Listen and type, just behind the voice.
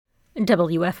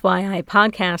WFYI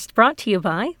podcast brought to you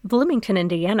by Bloomington,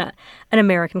 Indiana, an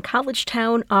American college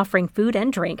town offering food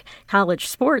and drink, college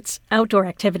sports, outdoor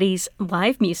activities,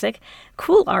 live music,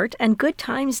 cool art, and good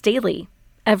times daily.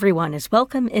 Everyone is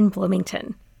welcome in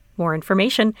Bloomington. More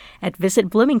information at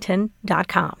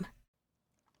visitbloomington.com.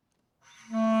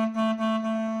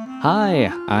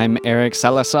 Hi, I'm Eric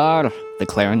Salazar, the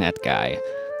clarinet guy.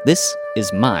 This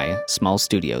is my small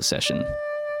studio session.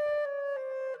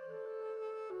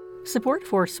 Support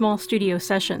for small studio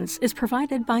sessions is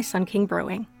provided by Sun King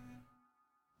Brewing.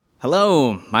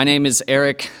 Hello, my name is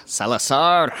Eric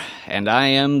Salazar, and I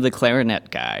am the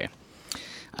clarinet guy.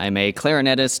 I'm a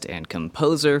clarinetist and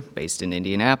composer based in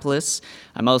Indianapolis.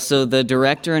 I'm also the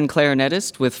director and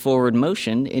clarinetist with Forward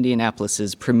Motion,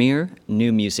 Indianapolis's premier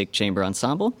new music chamber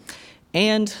ensemble,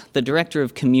 and the director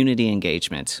of community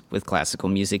engagement with Classical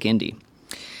Music Indy.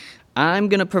 I'm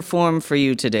going to perform for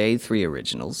you today 3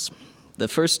 originals. The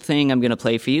first thing I'm going to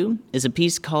play for you is a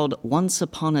piece called Once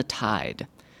Upon a Tide.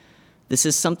 This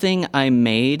is something I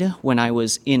made when I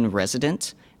was in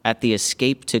resident at the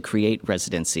Escape to Create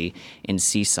residency in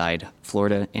Seaside,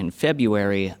 Florida in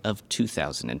February of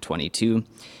 2022.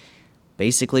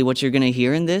 Basically, what you're going to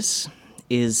hear in this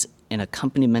is an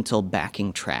accompanimental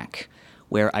backing track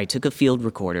where I took a field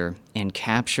recorder and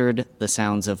captured the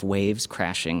sounds of waves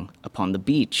crashing upon the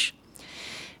beach.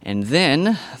 And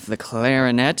then the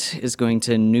clarinet is going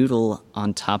to noodle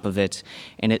on top of it,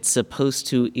 and it's supposed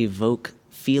to evoke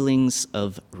feelings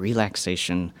of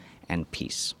relaxation and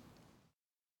peace.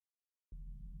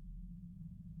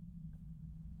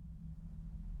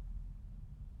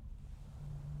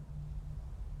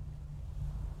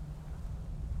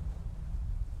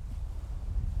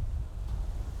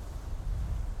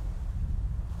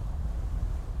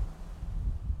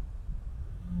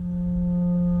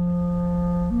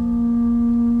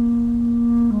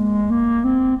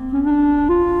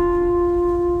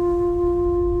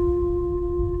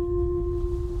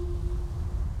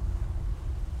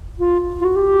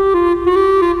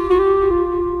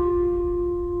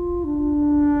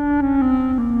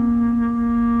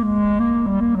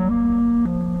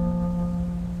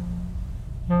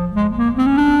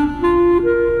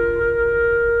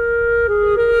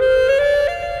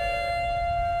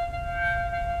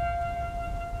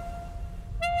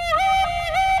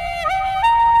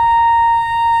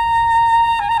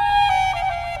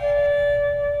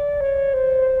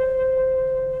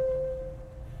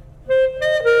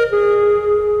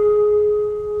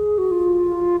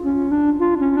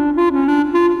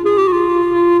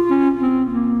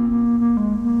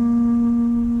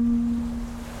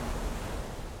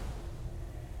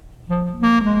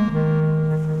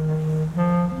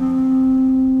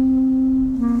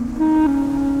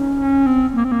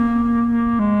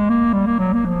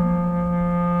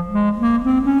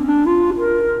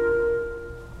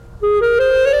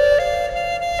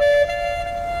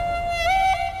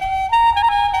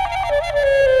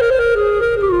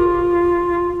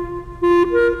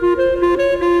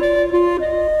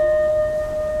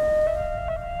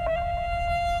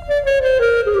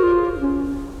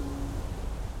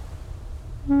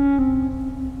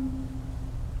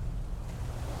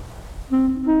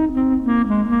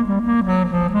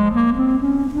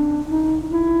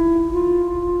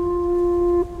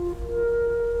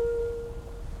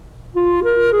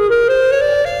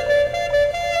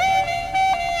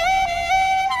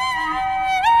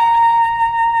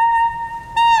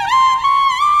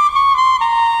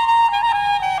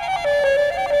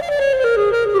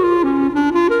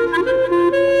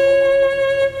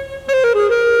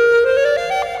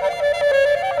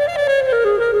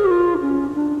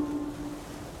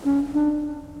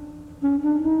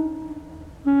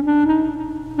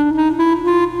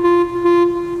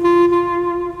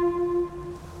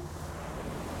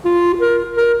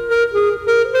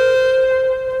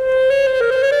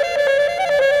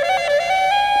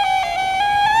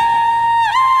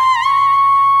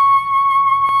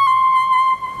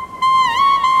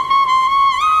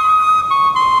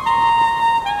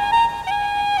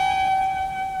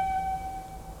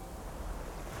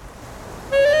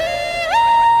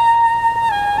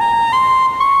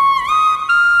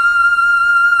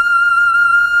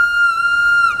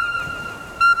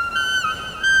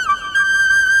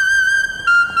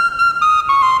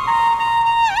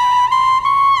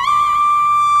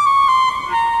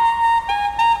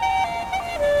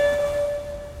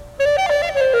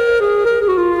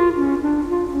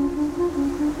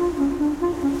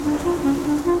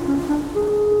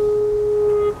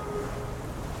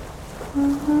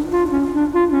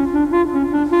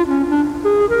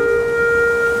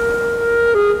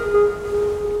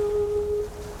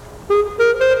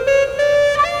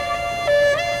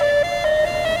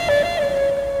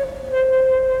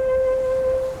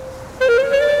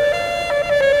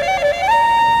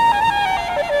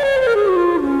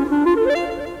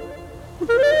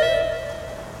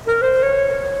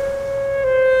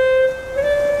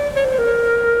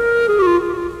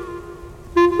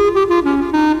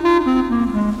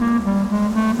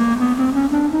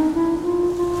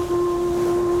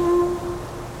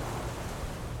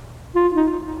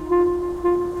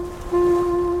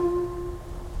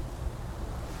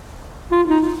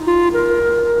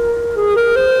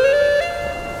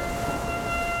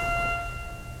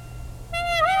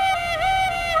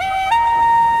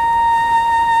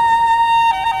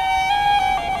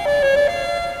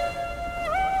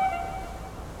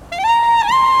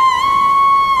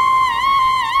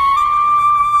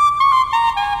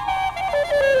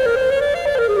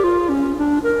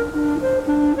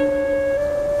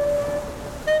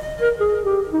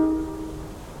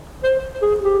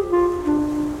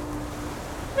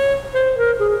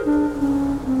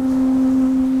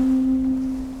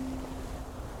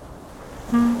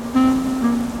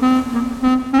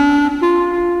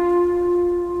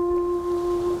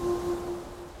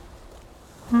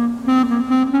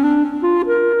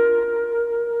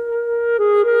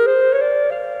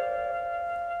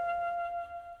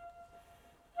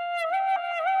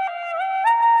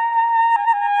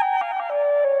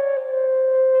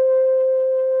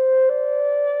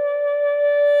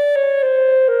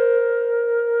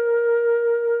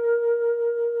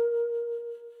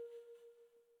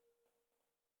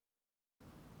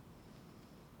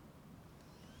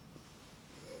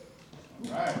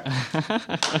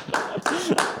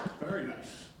 Very nice.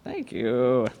 Thank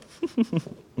you.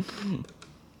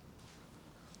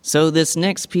 So this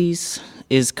next piece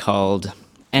is called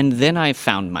 "And Then I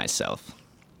Found Myself."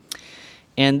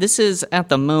 And this is, at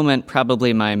the moment,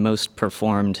 probably my most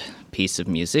performed piece of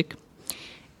music.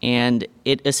 And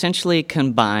it essentially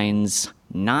combines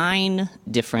 9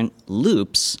 different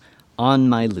loops on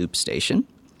my loop station,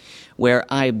 where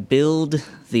I build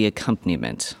the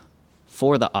accompaniment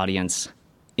for the audience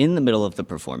in the middle of the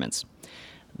performance.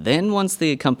 Then once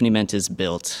the accompaniment is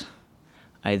built,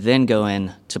 I then go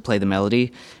in to play the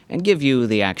melody and give you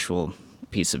the actual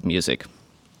piece of music.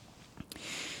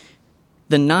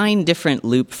 The 9 different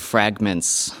loop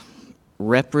fragments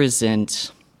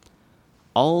represent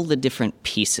all the different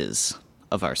pieces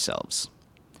of ourselves.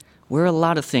 We're a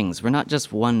lot of things. We're not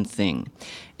just one thing.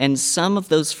 And some of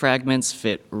those fragments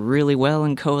fit really well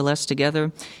and coalesce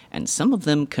together, and some of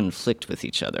them conflict with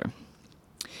each other.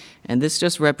 And this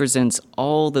just represents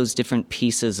all those different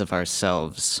pieces of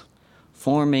ourselves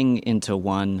forming into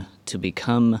one to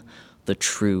become the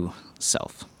true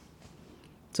self.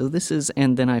 So this is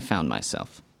 "And Then I Found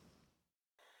Myself."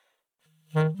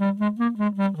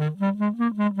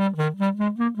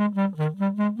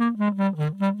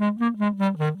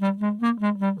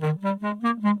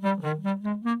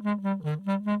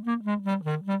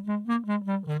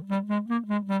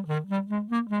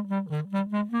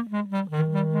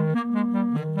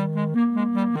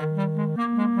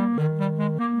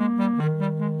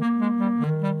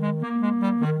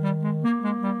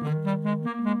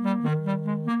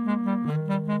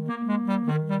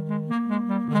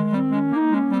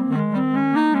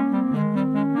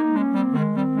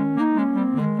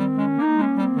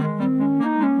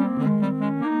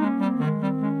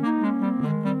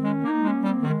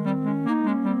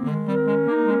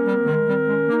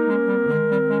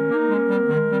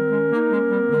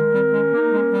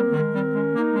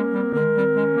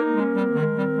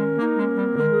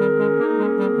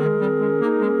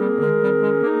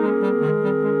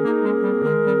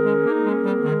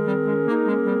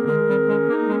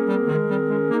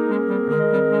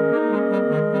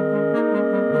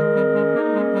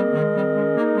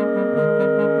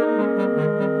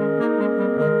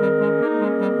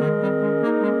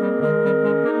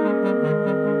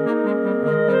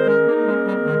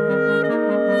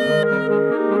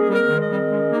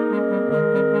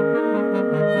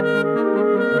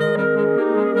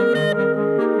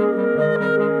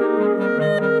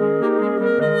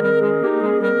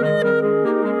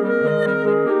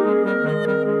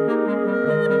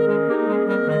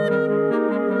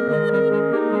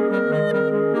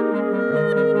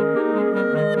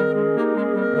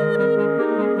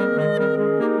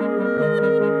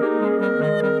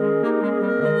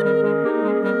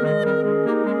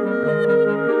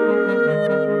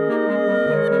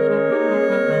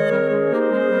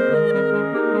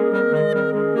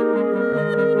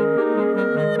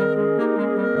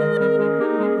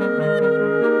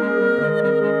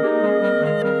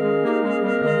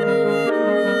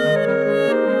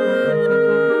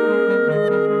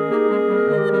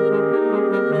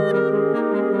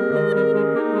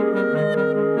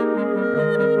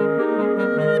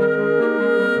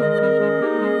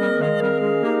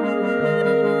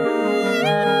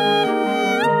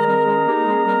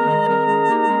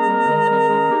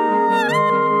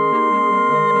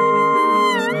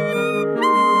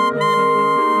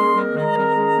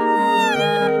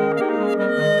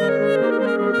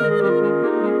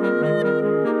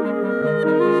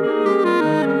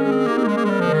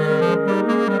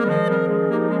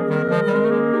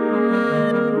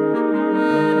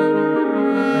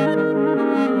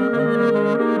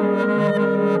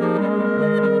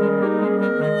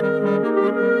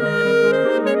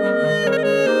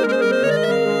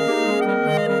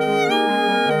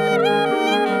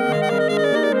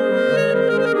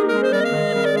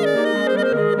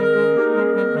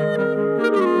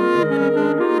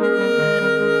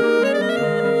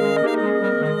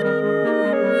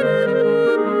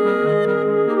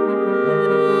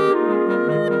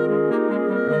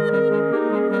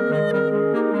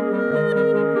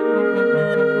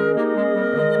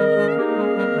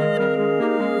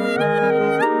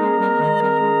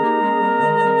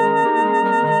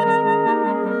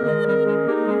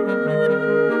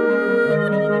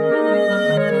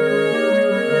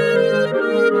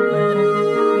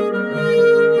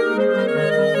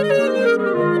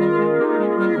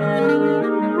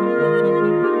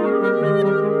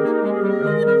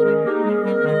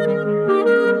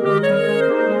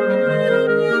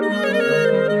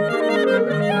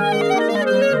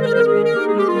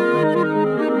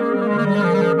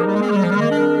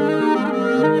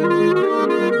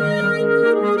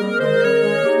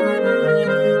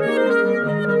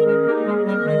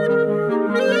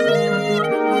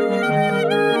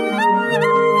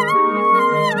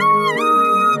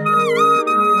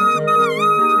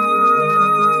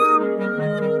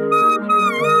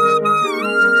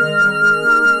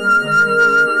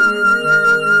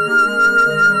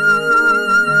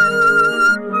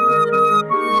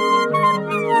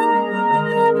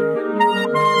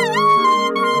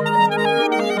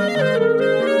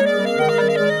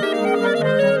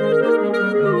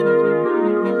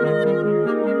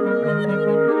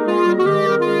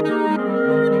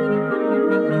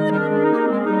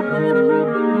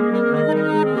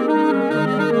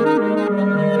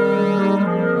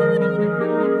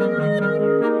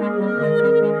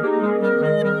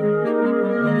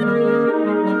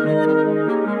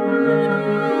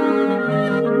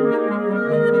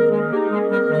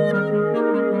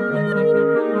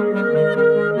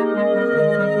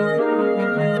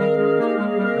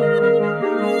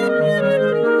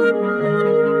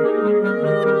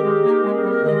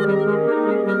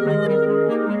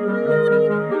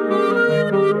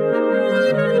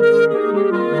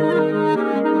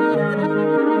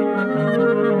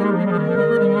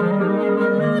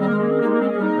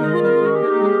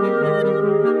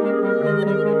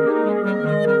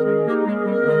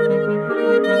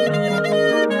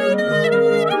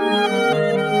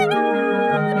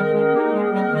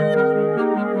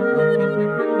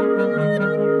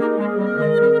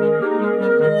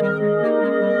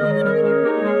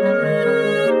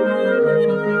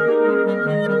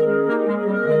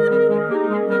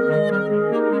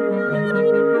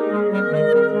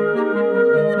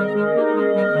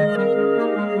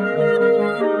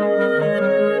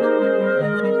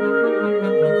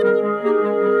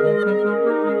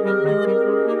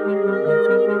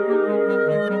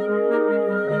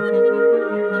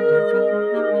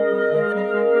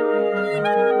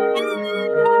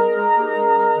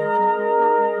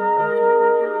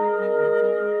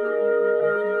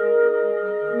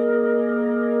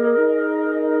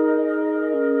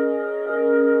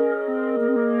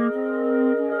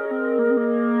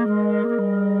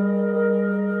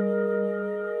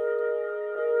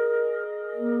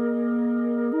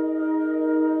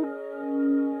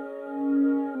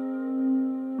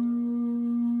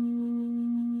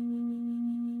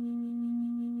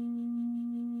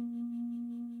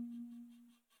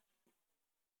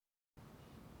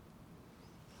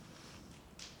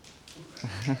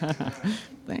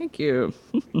 Thank you.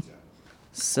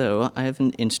 So I have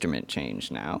an instrument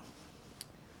change now.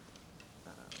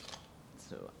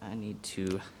 So I need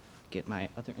to get my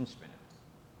other instrument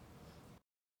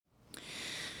out.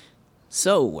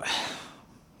 So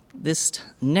this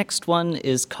next one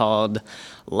is called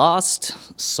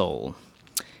Lost Soul.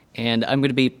 And I'm going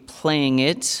to be playing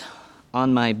it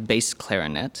on my bass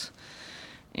clarinet.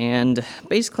 And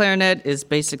bass clarinet is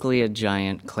basically a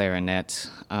giant clarinet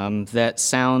that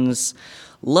sounds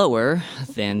lower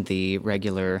than the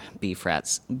regular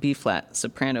B-flat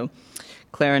soprano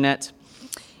clarinet.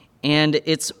 And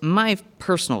it's my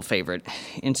personal favorite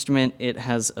instrument. It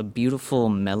has a beautiful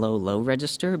mellow low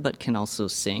register, but can also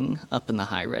sing up in the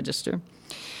high register.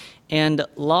 And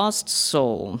Lost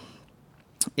Soul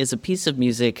is a piece of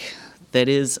music that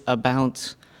is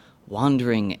about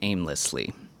wandering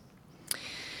aimlessly.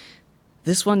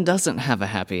 This one doesn't have a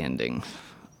happy ending.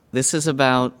 This is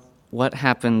about what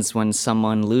happens when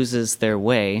someone loses their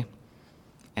way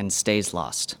and stays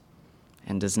lost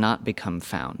and does not become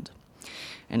found.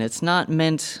 And it's not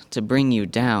meant to bring you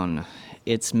down.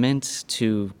 It's meant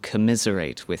to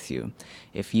commiserate with you.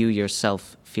 If you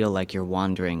yourself feel like you're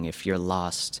wandering, if you're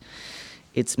lost,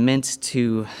 it's meant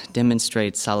to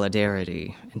demonstrate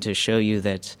solidarity and to show you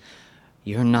that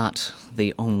you're not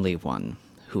the only one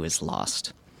who is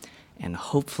lost. And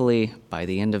hopefully, by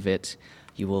the end of it,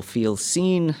 you will feel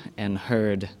seen and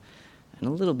heard and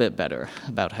a little bit better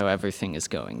about how everything is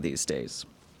going these days.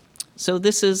 So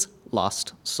this is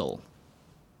Lost Soul.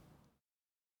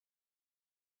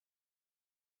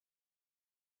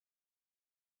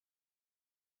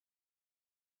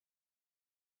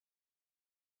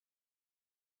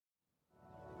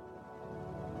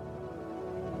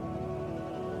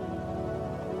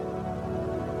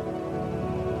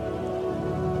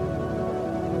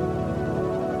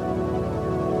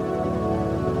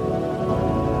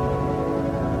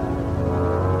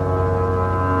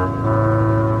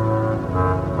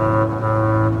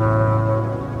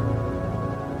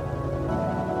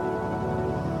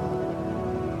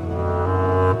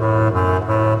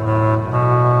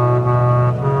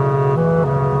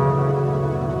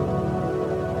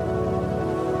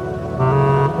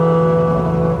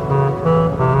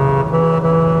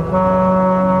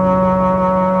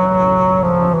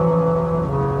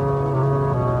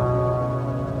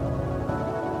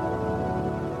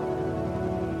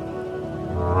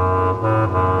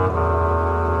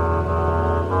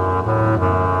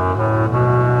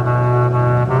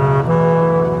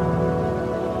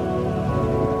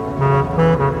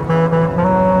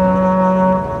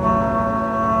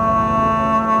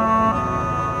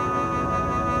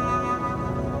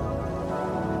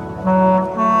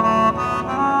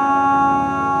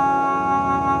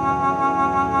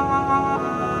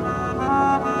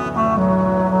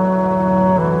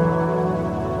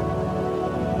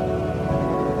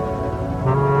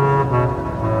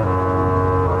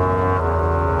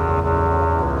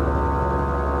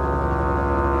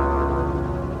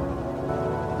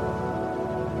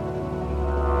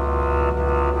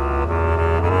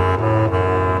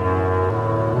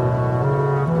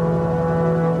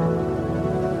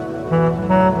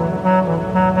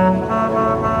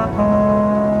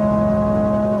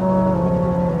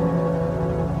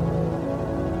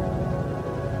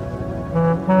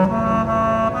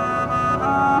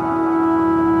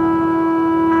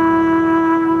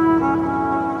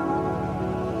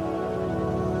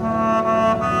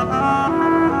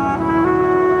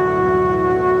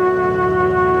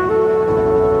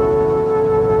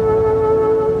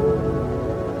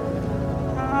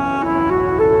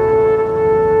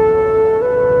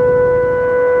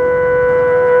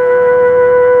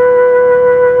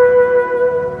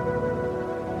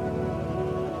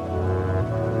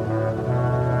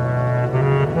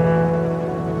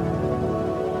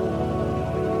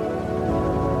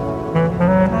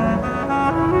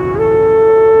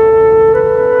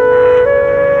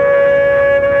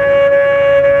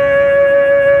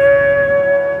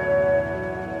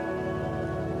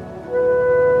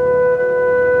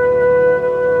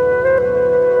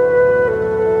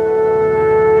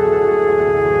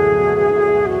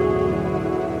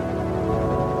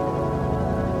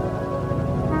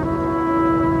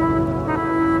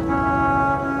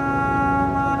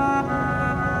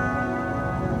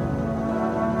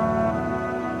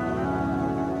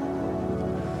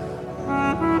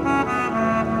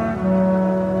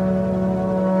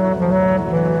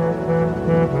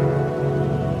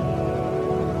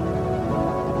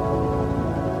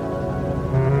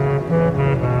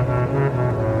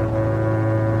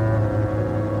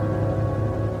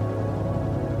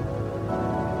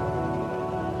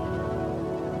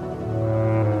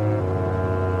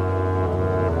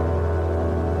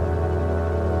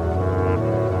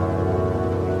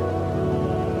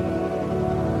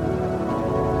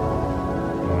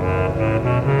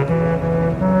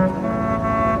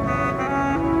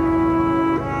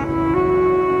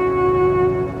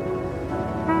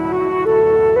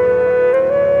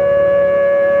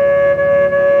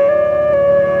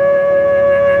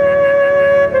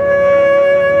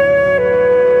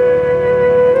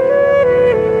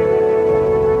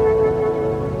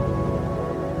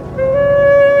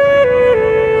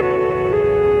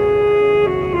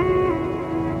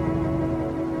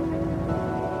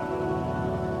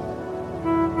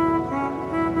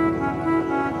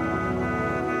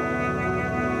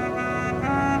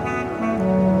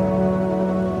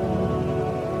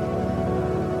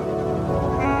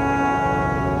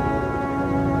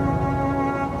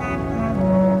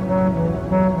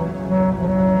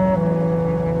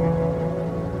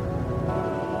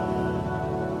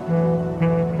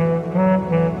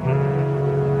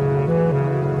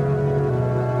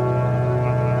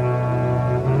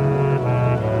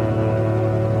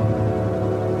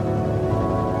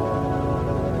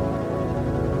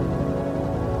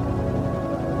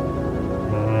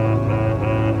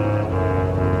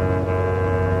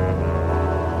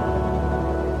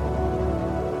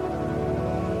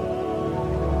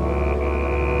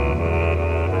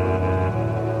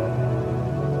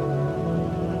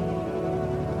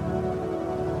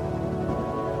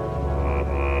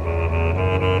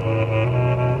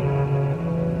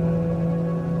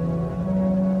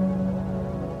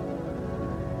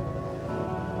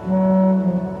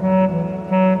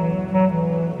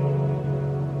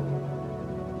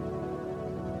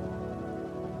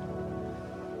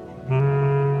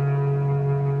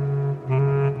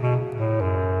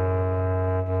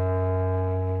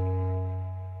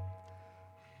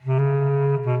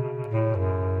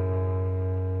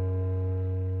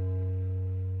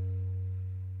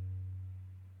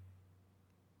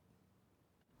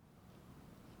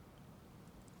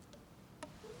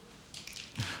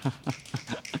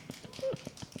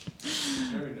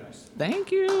 Very nice.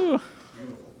 Thank you.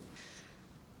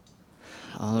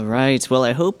 All right. Well,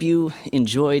 I hope you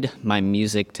enjoyed my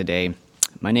music today.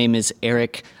 My name is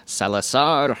Eric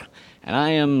Salazar, and I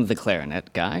am the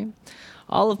clarinet guy.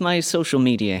 All of my social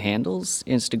media handles,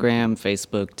 Instagram,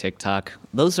 Facebook, TikTok,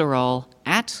 those are all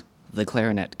at the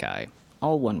clarinet guy,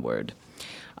 all one word.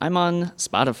 I'm on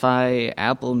Spotify,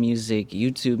 Apple Music,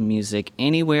 YouTube Music,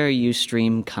 anywhere you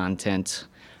stream content.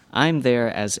 I'm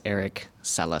there as Eric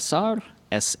Salazar,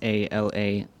 Salazar.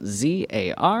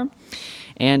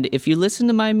 And if you listen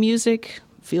to my music,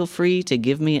 feel free to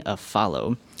give me a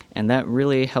follow. And that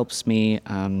really helps me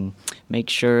make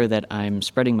sure that I'm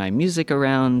spreading my music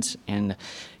around and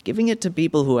giving it to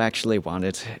people who actually want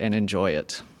it and enjoy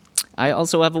it. I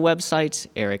also have a website,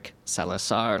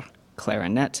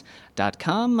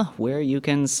 ericsalazarclarinet.com, where you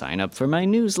can sign up for my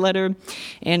newsletter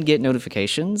and get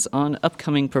notifications on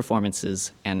upcoming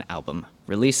performances and album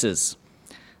releases.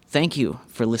 Thank you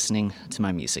for listening to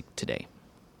my music today.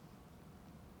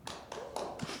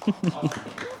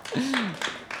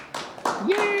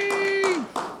 Yay!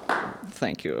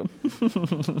 Thank you.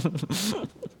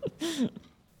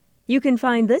 You can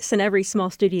find this and every Small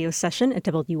Studio session at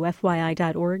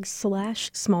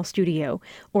wfyi.org/smallstudio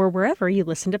or wherever you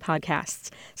listen to podcasts.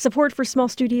 Support for Small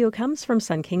Studio comes from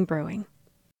Sun King Brewing.